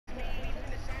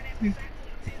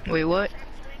Wait, what?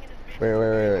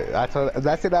 Wait. Did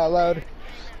I say that out loud?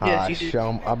 Yes, Ah, you did.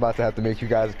 shum. I'm about to have to make you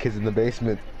guys kids in the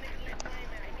basement.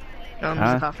 Huh?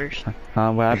 Zakat first.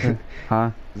 Huh? What happened?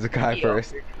 Huh? Zakai Yo.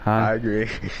 first. Huh? I agree.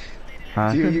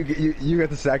 Huh? You got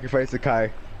to sacrifice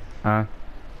Zakai. Huh?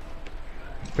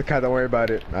 Zakai, don't worry about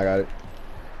it. I got it.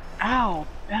 Ow!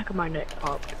 Back of my neck.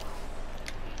 Oh.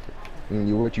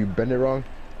 You bend it wrong?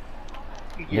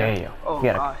 Yeah. Oh You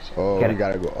gotta, gosh. Oh, Get you it.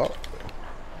 gotta go. Oh.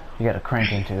 you gotta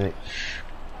crank into it.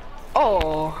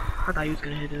 Oh, I thought you was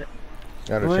gonna hit it.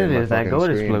 Gotta What change my is that fucking gold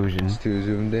screen. explosion? It's too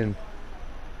zoomed in.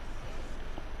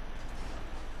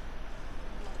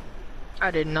 I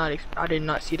did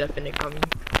not see that finna coming.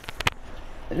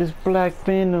 It's Black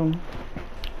Venom.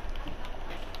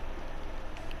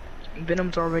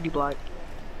 Venom's already black.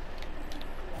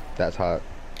 That's hot.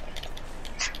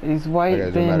 It's White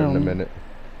That guy's matter in a Venom. minute.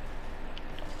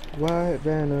 White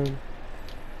Venom.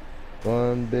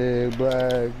 One big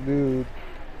black dude.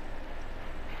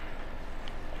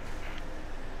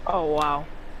 Oh wow.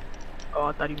 Oh,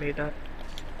 I thought he made that.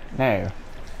 No, I was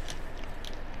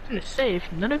gonna say,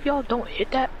 if none of y'all don't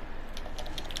hit that,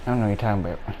 I don't know what you're talking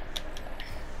about.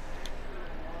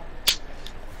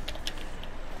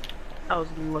 I was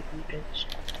a lucky bitch.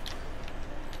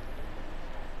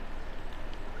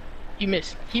 You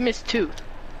missed. He missed two.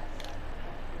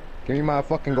 Give me my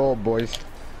fucking gold, boys.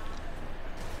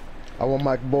 I want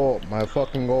my ball, my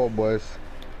fucking gold, boys.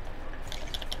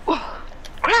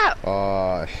 Crap!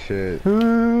 Oh shit.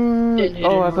 Didn't hit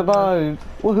Oh, I it. survived!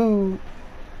 Woohoo!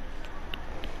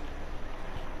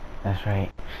 That's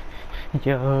right.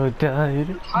 Yo,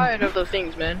 died. Tired of those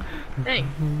things, man.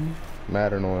 Dang.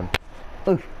 Matter no one.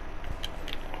 Oof.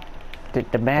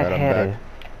 The Mad Right, I'm Hatter. back.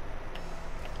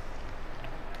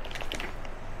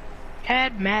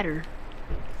 Had matter.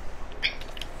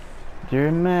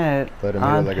 You're mad. Let him hit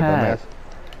it I'm like a Pat. dumbass.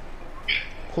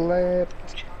 Clap.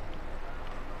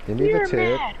 Give me You're the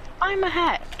tip. mad. I'm a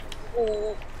hat.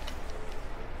 Oh.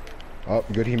 Oh,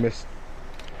 good he missed.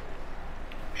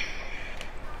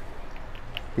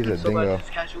 He's a So glad dingo. this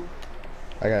is casual.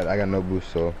 I got no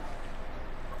boost, so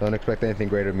don't expect anything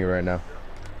great of me right now.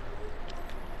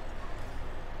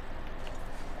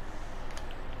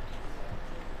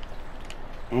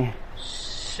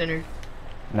 Sinner.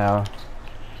 No.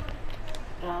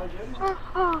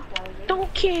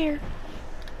 Don't care.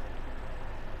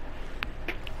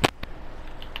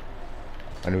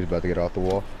 I knew he was about to get off the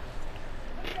wall.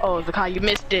 Oh, Zakai, you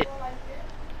missed it.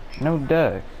 No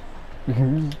duck.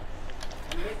 Oh,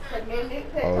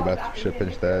 we about to should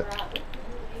finish that.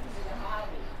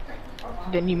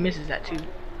 Then he misses that too.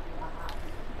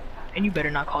 And you better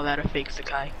not call that a fake,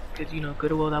 Zakai. Because you know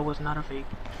good and well that was not a fake.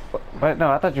 But no,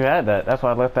 I thought you had that. That's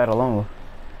why I left that alone.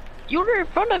 You were in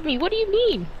front of me. What do you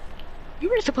mean? You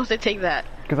were supposed to take that.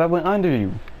 Because I went under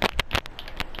you.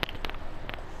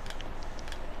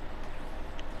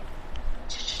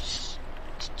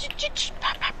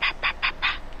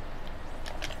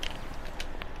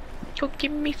 Go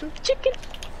give me some chicken.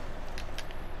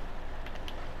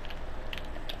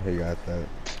 He got that.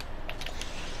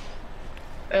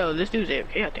 Oh, this dude's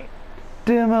AFK, I think.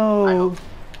 Demo! Oh,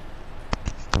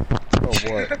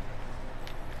 what?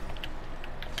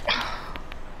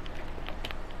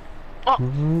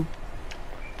 Oh,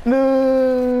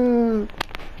 No!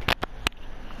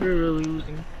 we're really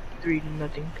losing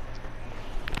 3-0.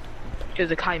 Because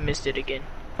the Kai missed it again.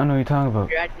 I know what you're talking about.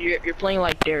 You're playing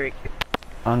like Derek.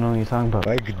 I don't know what you're talking about.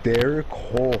 Like Derek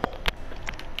Hole.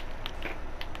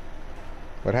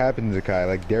 What happened, Zakai?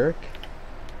 Like Derek?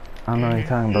 I don't know what you're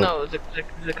talking about. No,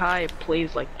 Zakai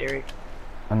plays like Derek.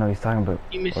 I know what he's talking about.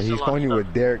 He Oh, misses he's a lot calling of you stuff.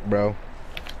 with Derek, bro.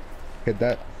 Hit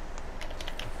that.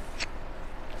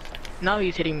 Now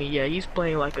he's hitting me. Yeah, he's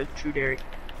playing like a true Derek.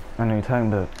 I know what you're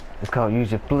talking about. It's called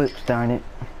use your flips, darn it.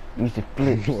 Use your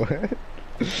flips. What?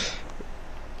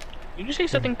 Did you say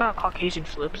something about Caucasian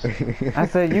flips? I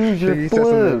said use your He said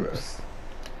something- flips.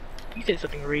 You said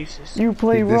something racist. You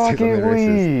play He did say Rocket something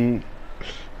racist. League.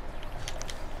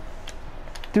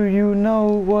 Do you know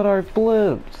what are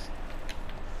flips?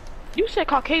 You said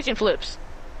Caucasian flips.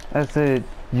 I said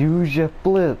use your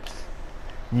flips.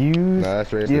 Use Nah,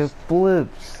 that's racist. your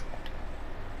flips.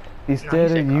 Instead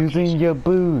said of using Caucasian. your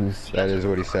boost. That is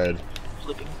what he said.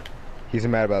 Flipping. He's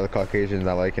mad about the Caucasians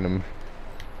not liking him.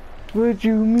 What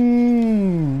you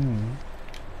mean?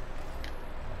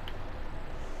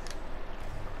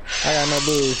 I got no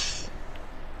boost.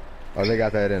 Oh, they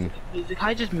got that in. Did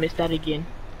Zakai just missed that again?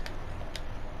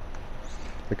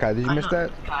 Zakai, did you miss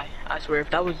that? Zakai, I swear, if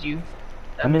that was you,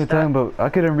 I know what you're talking about. I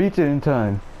couldn't reach it in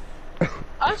time.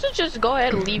 I should just go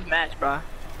ahead and leave match, bro.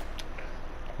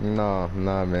 No,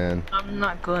 nah, man. I'm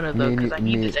not gonna though, cause I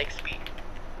need this XP.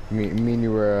 Me and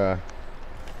you were,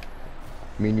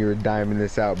 diming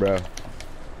this out, bro.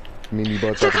 Me and you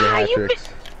both about to get hat tricks.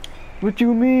 What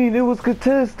you mean? It was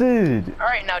contested.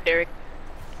 Alright now, Derek.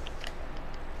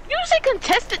 You say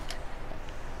contested?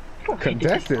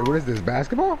 Contested? What is this,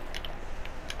 basketball?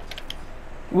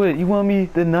 What, you want me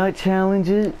to not challenge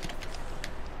it?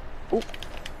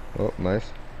 Oh,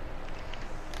 nice.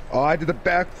 Oh, I did the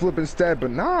backflip instead,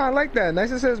 but nah, I like that.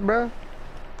 Nice assist, bro.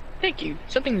 Thank you.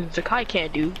 Something Zakai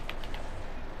can't do.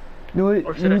 No, you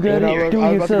Or should I gotta say do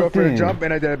I was about to go yourself for a then. jump,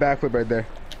 and I did a backflip right there.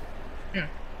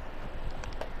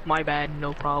 My bad,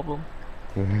 no problem.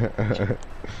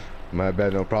 My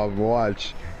bad, no problem.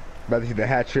 Watch. About to see the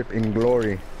hat trick in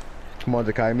glory. Come on,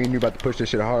 Zakai. Me and you about to push this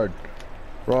shit hard.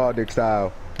 Raw dick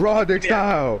style. Raw dick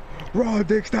style. Raw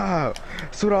dick style.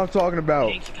 That's what I'm talking about.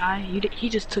 Thanks, Zakai. He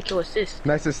just took your assist.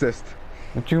 Nice assist.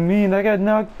 What you mean? I got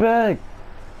knocked back.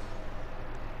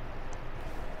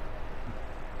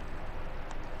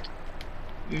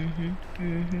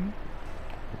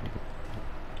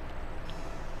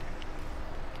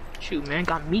 Shoot, man,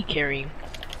 got me carrying.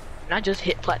 And I just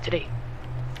hit plat today.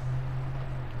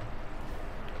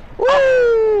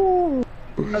 Woo!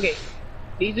 Okay,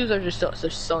 these dudes are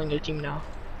just selling their team now.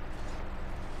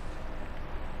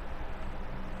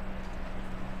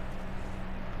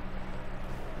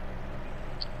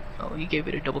 Oh, he gave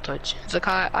it a double touch.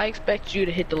 Zakai, I expect you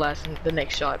to hit the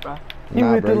next shot, bro.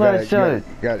 You hit bro, the last shot.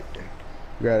 You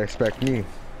gotta expect me.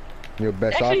 Your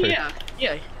best Actually, offer.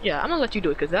 yeah. I'm gonna let you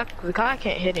do it, cause Zakai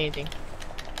can't hit anything.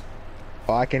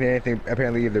 Oh, I can't hit anything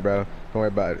apparently either, bro. Don't worry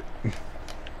about it.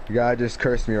 You gotta just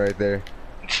curse me right there.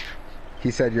 He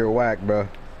said you're whack, bro.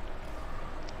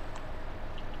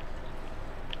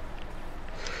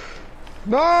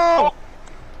 No!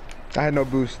 I had no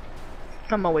boost.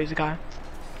 On my way, Zakai.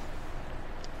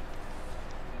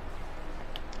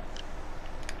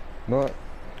 No.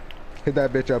 Hit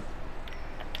that bitch up.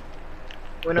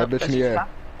 Went That up. bitch in That's the air.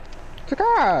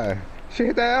 Zakai! She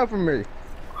hit that out for me.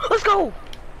 Let's go!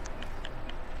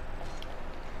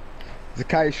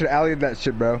 Zakai, you should have allied that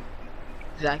shit, bro.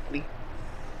 Exactly.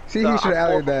 See, No, he should have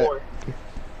I'm allied that. 4-4.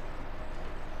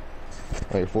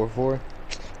 Wait, 4-4?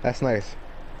 That's nice.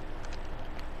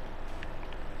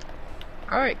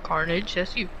 Alright, Carnage,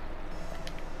 that's you.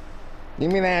 You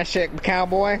mean that shit,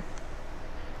 cowboy?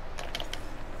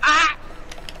 Ah!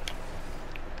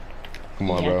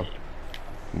 Come on, Yeah. bro.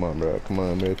 Come on, bro. Come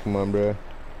on, bro. Come on, bro.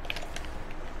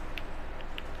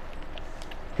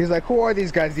 He's like, who are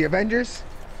these guys? The Avengers?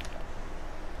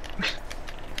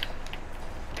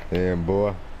 Damn,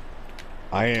 boy.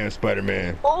 I am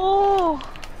Spider-Man. Oh!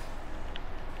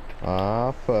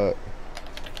 Ah, fuck.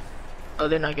 Oh,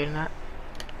 they're not getting that.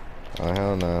 Oh,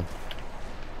 hell no.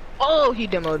 Oh, he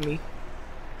demoed me.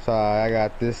 Sorry, I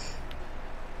got this.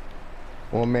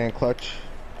 One man clutch.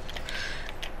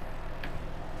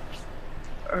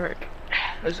 Alright,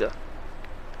 let's go.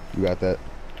 You got that.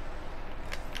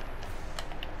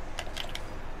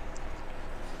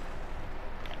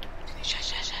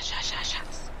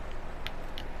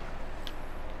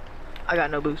 I got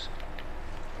no boost.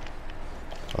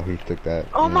 Oh, he took that.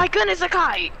 Oh my goodness, a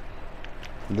kite!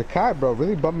 The kite, bro,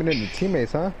 really bumping into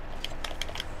teammates, huh?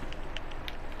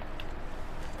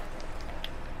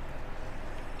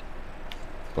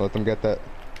 Let them get that.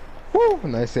 Woo!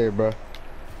 Nice save, bro.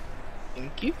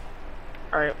 Thank you.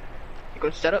 Alright, you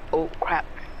gonna set up? Oh crap,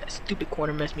 that stupid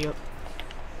corner messed me up.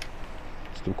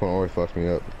 Stupid corner always fucks me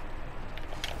up.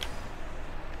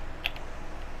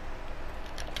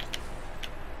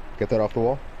 Get that off the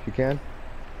wall, if you can.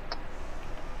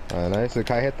 Nice. Did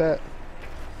Kai hit that?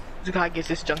 This guy gets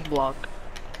his junk blocked.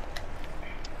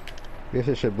 Gets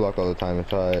his shit blocked all the time.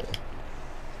 It's alright.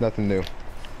 Nothing new.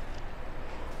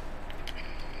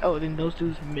 Oh, then those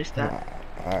dudes missed that.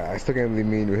 I still can't believe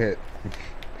me and you hit.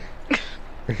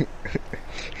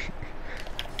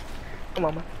 Come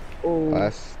on, man. Oh,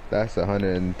 That's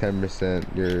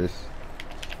 110% yours.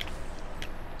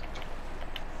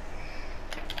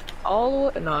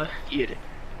 all no, he hit it.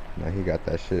 Nah, he got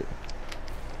that shit.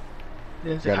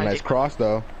 Then Got a nice cross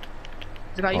though.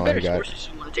 Zakai, you Oh, better he got score it. since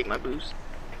you want to take my boost.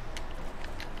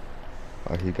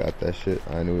 Oh, he got that shit.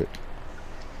 I knew it.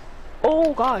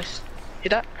 Oh gosh, hit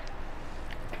that.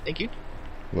 Thank you.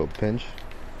 Little pinch.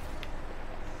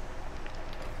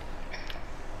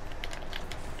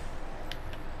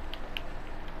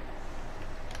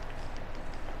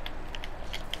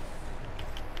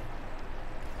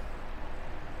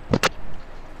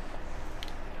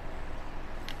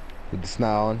 With the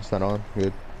snot on, it's not on.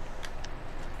 Good.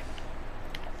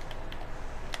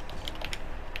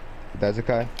 That's a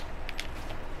Kai.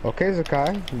 Okay,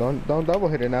 Zakai. Don't double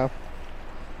hit it now.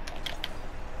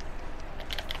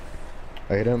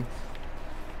 I hit him.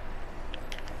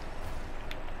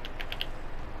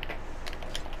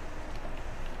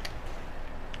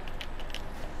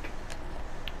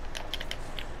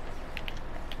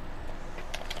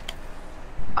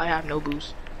 I have no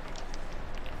boost.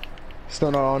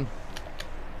 Still not on.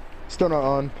 Still not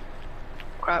on.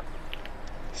 Crap.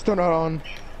 Still not on.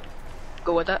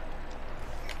 Go with that.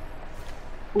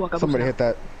 Ooh, I got Somebody boost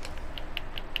hit that.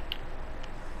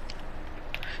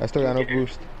 I still got no now.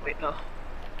 boost. Wait, no.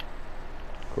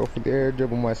 Go for the air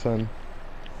dribble, my son.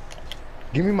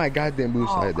 Give me my goddamn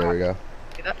boost. Oh, Alright, there we go.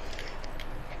 Get that.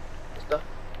 Stuff.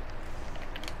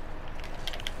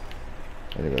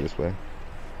 I need to go this way.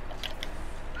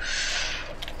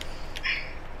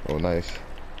 Oh, nice.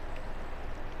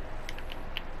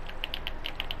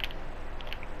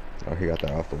 Oh, he got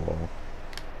that off the wall.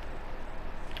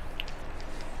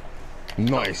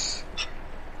 Nice.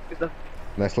 Good stuff.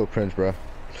 Nice little Prince, bro.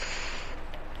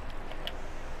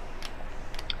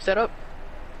 Set up.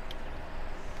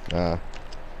 Nah,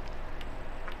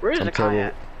 Where is I'm the guy terrible.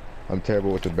 at? I'm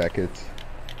terrible with the back hits.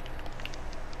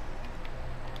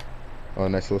 Oh,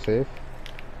 nice little save.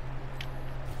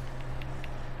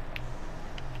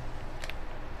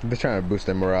 They're trying to boost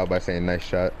their morale by saying nice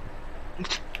shot.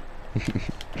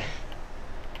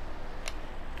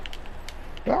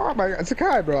 Oh my god,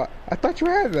 Sakai, bro. I thought you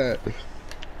had that. This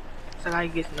guy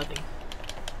gets nothing.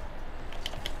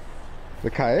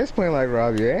 Sakai is playing like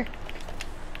Robbie, eh?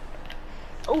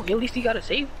 Oh, at least he got a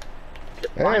save.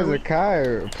 Hey, Finally.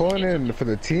 Sakai pulling in for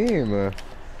the team.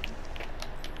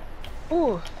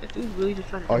 Oh, that dude really just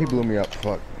tried to. Oh, he blew me up.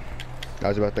 Fuck. I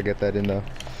was about to get that in though.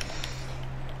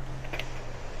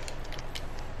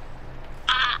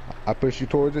 I pushed you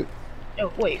towards it.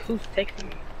 Yo, wait, who's texting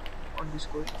me on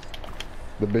Discord?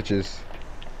 The bitches.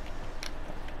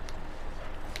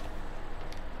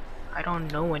 I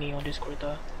don't know any on Discord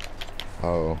though.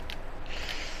 Oh.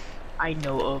 I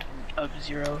know of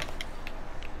zero.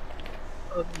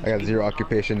 I got zero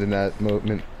occupations in that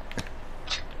moment.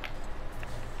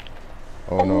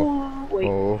 Oh no. Wait.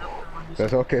 Oh. No, I'm on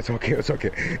That's Discord. okay, it's okay, it's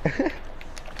okay.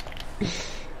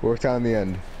 Worked out in the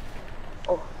end.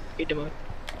 Oh, hit them up.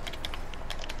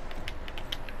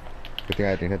 Good thing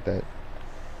I didn't hit that.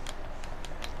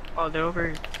 Oh, they're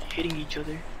over hitting each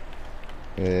other.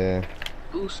 Yeah.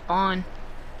 Ooh, spawn.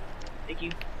 Thank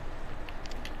you.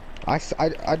 I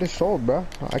just sold, bro.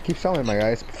 I keep selling, my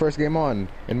guys. First game on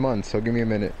in months, so give me a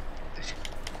minute.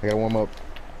 I gotta warm up.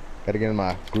 Gotta get in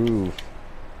my groove.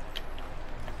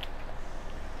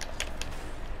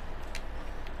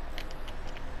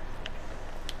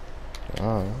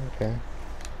 Oh, okay.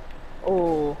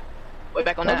 Oh, way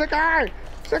back on Oh, that. Sakai!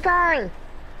 Sakai!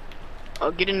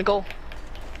 Oh, get in the goal.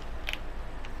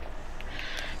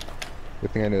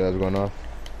 Good thing I knew that was going off.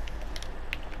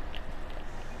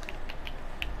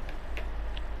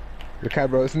 Sakai,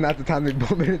 bro, it's not the time to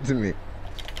bump it into me.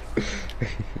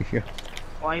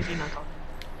 Why is he not talking?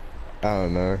 I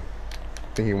don't know.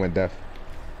 I think he went deaf.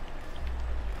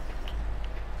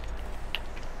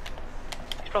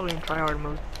 He's probably in tryhard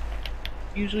mode.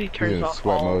 Usually He's turns in off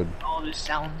sweat mode. all the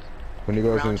sounds. When he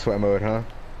goes Around. in sweat mode, huh?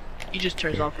 He just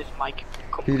turns off his mic.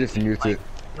 He just completely, mutes like, it.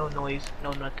 No noise,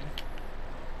 no nothing.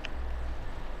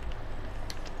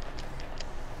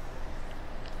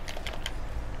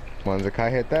 Come on, Zakai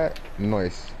hit that?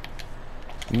 Nice.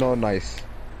 No nice.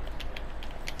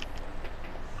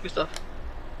 Good stuff.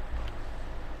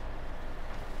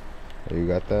 Oh, you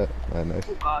got that? Ah, nice.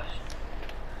 Oh gosh.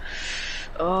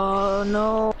 Oh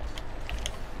no.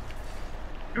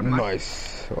 Never mind.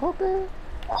 Nice. Okay.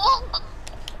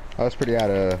 I was pretty out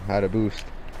of boost.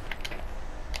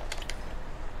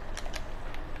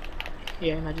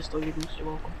 Yeah, and I just stole your boost. You're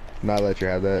welcome. Not let you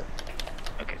have that.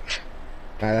 Okay.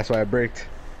 Ah, that's why I braked.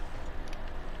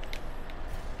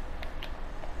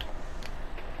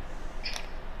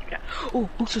 Yeah. Oh,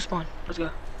 boost to spawn. Let's go.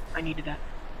 I needed that.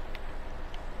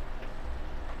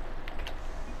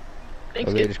 Thanks,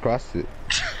 Oh, they kid. just crossed it.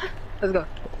 Let's go.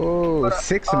 Oh, But,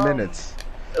 6 minutes.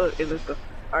 Okay, let's go.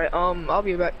 Alright, I'll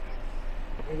be back.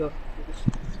 Let me go. Do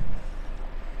this.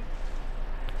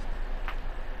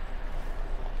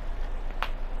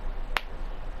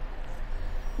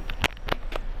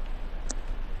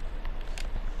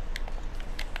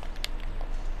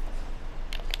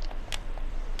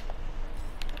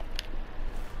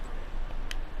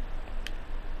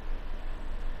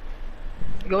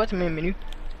 Go back to main menu.